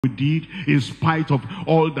we did, in spite of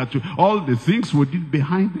all the things we did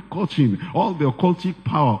behind the curtain, all the occultic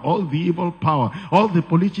power, all the evil power, all the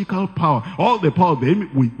political power, all the power of the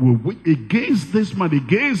enemy, we against this man,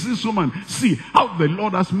 against this woman. See how the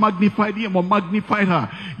Lord has magnified him or magnified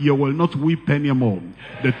her. You will not weep anymore.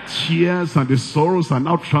 The tears and the sorrows are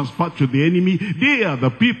now transferred to the enemy. They are the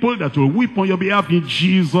people that will weep on your behalf in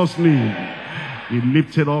Jesus' name. He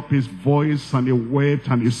lifted up his voice and he wept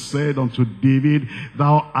and he said unto David,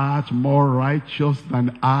 thou art more righteous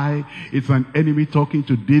than I. It's an enemy talking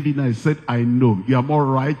to David, and he said, I know you are more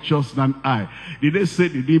righteous than I. Did they say,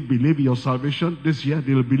 did they believe in your salvation? This year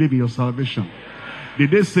they will believe in your salvation.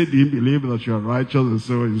 Did they say, do you believe that you are righteous? And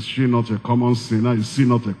say, well, is she not a common sinner? Is she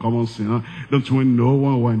not a common sinner? Don't we know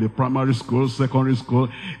when we're in the primary school, secondary school,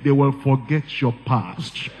 they will forget your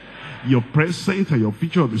past. Your present and your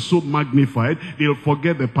future will be so magnified, they'll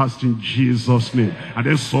forget the past in Jesus' name. And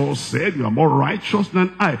then Saul said, you are more righteous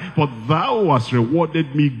than I, for thou hast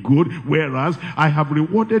rewarded me good, whereas I have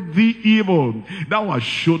rewarded thee evil. Thou hast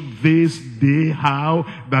showed this day how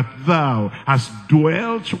that thou hast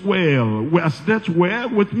dwelt well, hast dealt well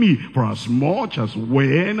with me, for as much as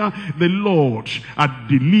when the Lord had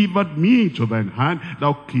delivered me into thine hand,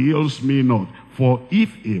 thou killest me not. For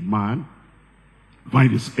if a man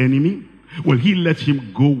find his enemy, will he let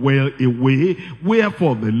him go well away?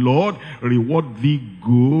 Wherefore the Lord reward thee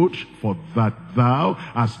good for that thou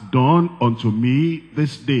hast done unto me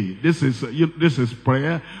this day. This is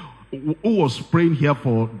prayer. Who was praying here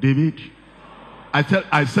for David?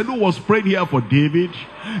 I said, who was praying here for David?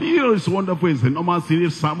 You know, it's wonderful. It's a normal thing.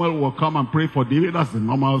 If Samuel will come and pray for David, that's a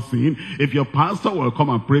normal thing. If your pastor will come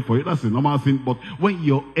and pray for you, that's a normal thing. But when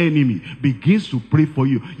your enemy begins to pray for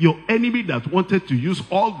you, your enemy that wanted to use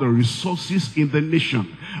all the resources in the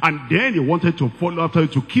nation, and then he wanted to follow after you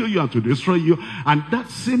to kill you and to destroy you, and that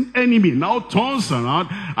same enemy now turns around,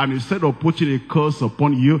 and instead of putting a curse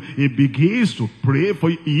upon you, he begins to pray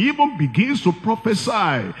for you. He even begins to prophesy.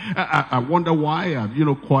 I wonder why.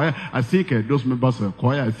 Choir, I think those members of the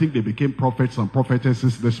choir, I think they became prophets and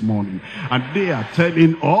prophetesses this morning. And they are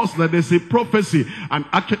telling us that there's a prophecy. And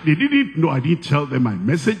actually, they didn't know, I didn't tell them my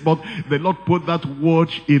message, but the Lord put that word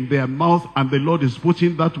in their mouth, and the Lord is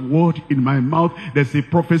putting that word in my mouth. There's a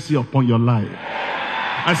prophecy upon your life.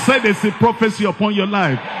 I said there's a prophecy upon your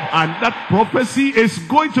life. And that prophecy is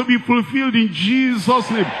going to be fulfilled in Jesus'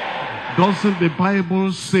 name. Doesn't the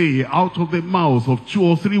Bible say, out of the mouth of 2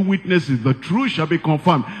 or 3 witnesses, the truth shall be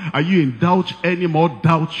confirmed? Are you in doubt anymore?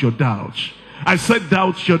 Doubt your doubt. I said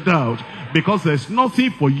doubt your doubt. Because there's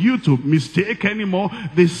nothing for you to mistake anymore.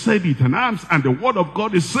 They said it, and the word of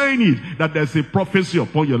God is saying it, that there's a prophecy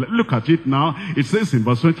upon your life. Look at it now. It says in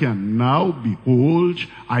verse 20, and now behold,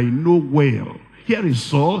 I know well. Here is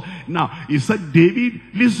Saul. Now, he said, David,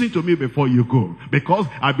 listen to me before you go, because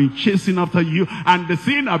I've been chasing after you, and the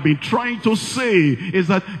thing I've been trying to say is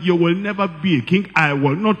that you will never be a king. I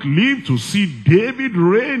will not live to see David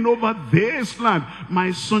reign over this land.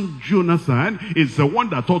 My son Jonathan is the one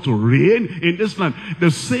that ought to reign in this land. The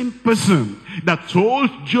same person that told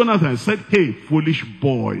Jonathan, said, hey, foolish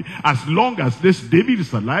boy, as long as this David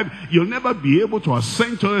is alive, you'll never be able to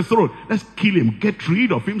ascend to the throne. Let's kill him, get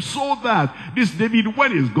rid of him, so that this David,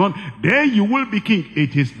 when he's gone, then you will be king.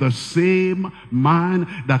 It is the same man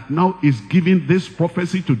that now is giving this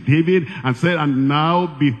prophecy to David and said, and now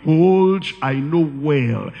behold, I know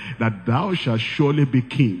well that thou shalt surely be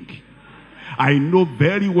king. I know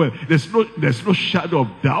very well, there's no shadow of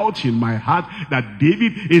doubt in my heart that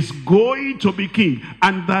David is going to be king,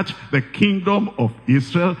 and that the kingdom of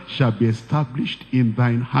Israel shall be established in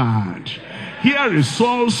thine hand. Here is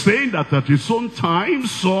Saul saying that at his own time,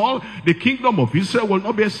 Saul, the kingdom of Israel will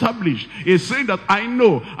not be established. He's saying that I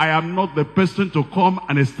know I am not the person to come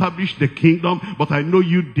and establish the kingdom, but I know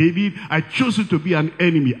you, David. I choose you to be an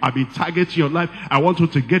enemy. I've been targeting your life. I want you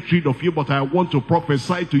to get rid of you, but I want to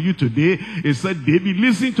prophesy to you today. He said, David,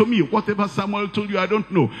 listen to me. Whatever Samuel told you, I don't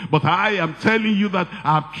know. But I am telling you that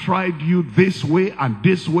I've tried you this way and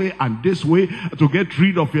this way and this way to get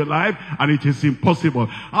rid of your life, and it is impossible.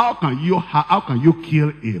 How can you kill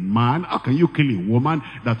a man? How can you kill a woman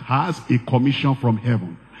that has a commission from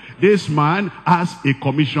heaven? This man has a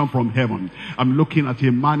commission from heaven. I'm looking at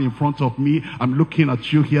a man in front of me. I'm looking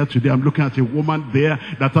at you here today. I'm looking at a woman there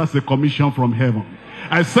that has a commission from heaven.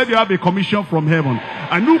 I said you have a commission from heaven.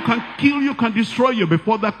 And who can kill you, can destroy you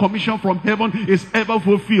before that commission from heaven is ever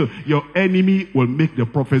fulfilled? Your enemy will make the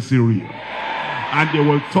prophecy real. And they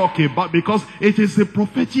will talk about, because it is a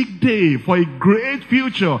prophetic day for a great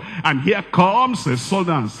future. And here comes a son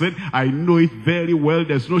and said, I know it very well,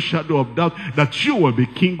 there's no shadow of doubt, that you will be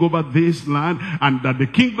king over this land, and that the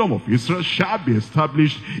kingdom of Israel shall be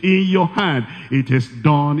established in your hand. It is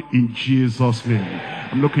done in Jesus' name.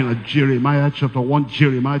 I'm looking at Jeremiah chapter 1.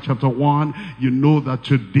 Jeremiah chapter 1. You know that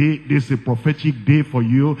today, this is a prophetic day for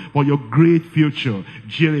you, for your great future.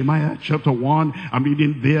 Jeremiah chapter 1. I'm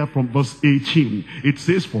reading there from verse 18. It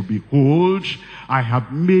says, for behold, I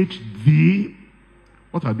have made thee.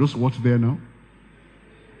 What are those words there now?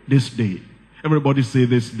 This day. Everybody say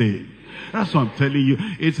this day. That's what I'm telling you.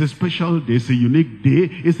 It's a special day. It's a unique day.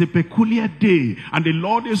 It's a peculiar day. And the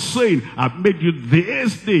Lord is saying, I've made you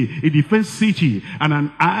this day a defense city and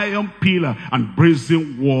an iron pillar and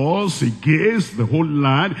brazen walls against the whole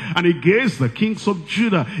land and against the kings of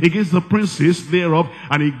Judah, against the princes thereof,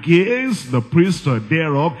 and against the priesthood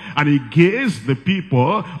thereof, and against the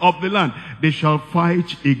people of the land. They shall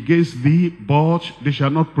fight against thee, but they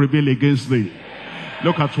shall not prevail against thee.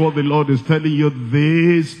 Look at what the Lord is telling you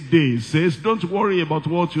this day. He says, don't worry about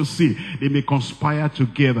what you see. They may conspire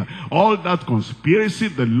together. All that conspiracy,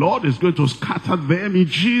 the Lord is going to scatter them in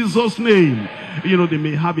Jesus' name. You know, they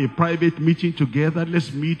may have a private meeting together.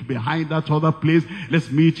 Let's meet behind that other place. Let's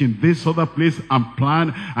meet in this other place and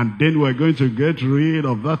plan. And then we're going to get rid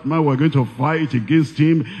of that man. We're going to fight against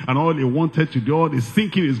him. And all he wanted to do, all he's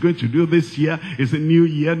thinking he's going to do this year is a new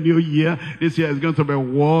year, new year. This year is going to be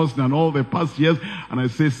worse than all the past years. And I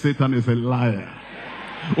say Satan is a liar.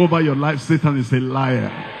 Over your life, Satan is a liar.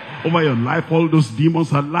 Over your life, all those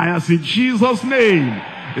demons are liars in Jesus' name.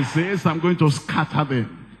 It says, I'm going to scatter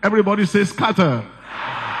them. Everybody say scatter.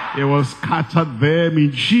 It will scatter them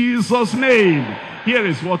in Jesus' name. Here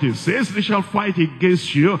is what it says. They shall fight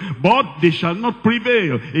against you, but they shall not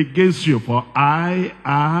prevail against you. For I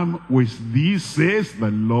am with thee, says the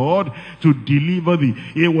Lord, to deliver thee.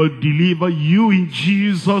 He will deliver you in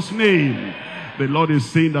Jesus' name. The Lord is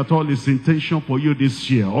saying that all his intention for you this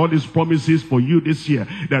year, all his promises for you this year,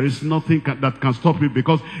 there is nothing that can stop you,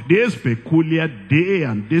 because this peculiar day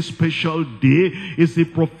and this special day is a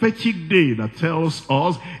prophetic day that tells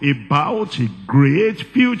us about a great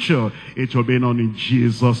future. It will be known in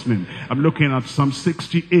Jesus' name. I'm looking at Psalm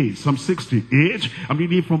 68. Psalm 68, I'm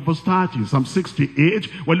reading from verse 30. Psalm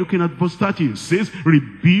 68, we're looking at verse 30. It says,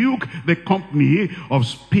 rebuke the company of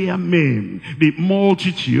spearmen, the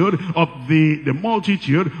multitude of the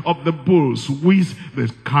bulls with the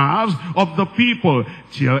calves of the people,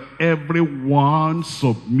 till everyone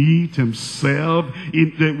submit himself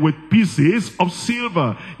with pieces of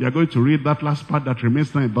silver. You're going to read that last part that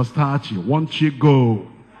remains now in verse 30. Won't you go?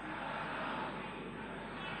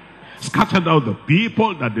 Scattered out the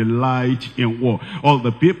people that delight in war. All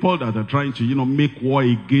the people that are trying to, make war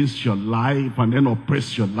against your life and then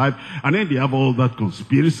oppress your life. And then they have all that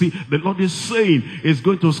conspiracy. The Lord is saying He's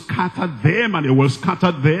going to scatter them, and He will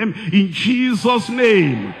scatter them in Jesus'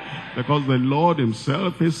 name. Because the Lord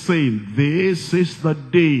himself is saying, this is the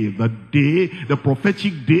day, the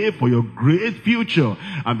prophetic day for your great future.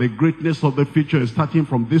 And the greatness of the future is starting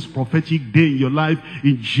from this prophetic day in your life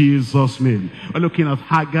in Jesus' name. We're looking at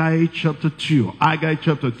Haggai chapter 2. Haggai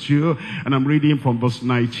chapter 2, and I'm reading from verse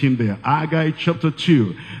 19 there. Haggai chapter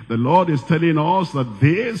 2. The Lord is telling us that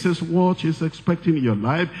this is what He's expecting in your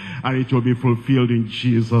life, and it will be fulfilled in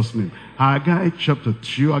Jesus' name. Haggai chapter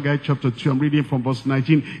 2, I'm reading from verse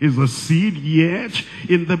 19. Is the seed yet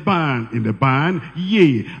in the barn,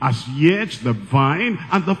 yea, as yet the vine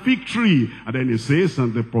and the fig tree. And then it says,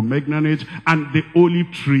 and the pomegranate and the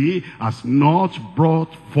olive tree has not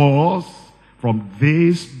brought forth from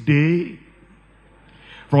this day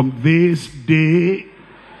will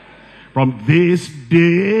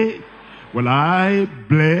I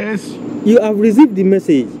bless. You have received the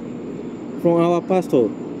message from our pastor,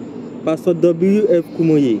 Pastor W.F.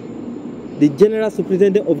 Kumuyi, the General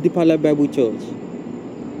Superintendent of Deeper Life Bible Church.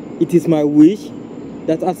 It is my wish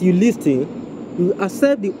that as you listen, you will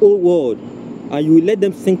accept the whole word and you will let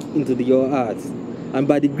them sink into your hearts. And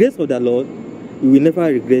by the grace of the Lord, you will never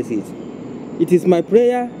regret it. It is my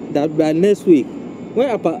prayer that by next week, when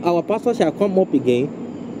our pastor shall come up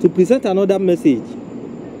again to present another message,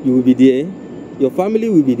 you will be there, your family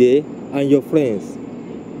will be there, and your friends.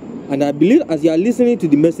 And I believe as you are listening to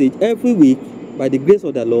the message every week, by the grace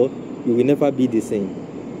of the Lord, you will never be the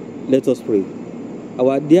same. Let us pray.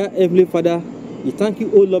 Our dear Heavenly Father, we thank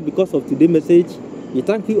you, O Lord, because of today's message. We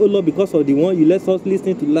thank you, O Lord, because of the one you let us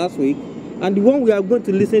listen to last week, and the one we are going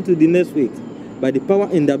to listen to the next week. By the power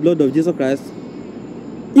in the blood of Jesus Christ,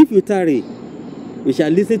 if you tarry, we shall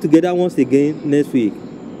listen together once again next week.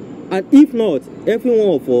 And if not, every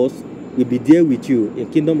one of us will be there with you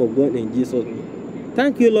in kingdom of God in Jesus' name.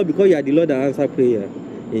 Thank you, Lord, because you are the Lord that answers prayer.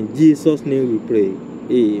 In Jesus' name we pray.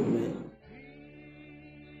 Amen.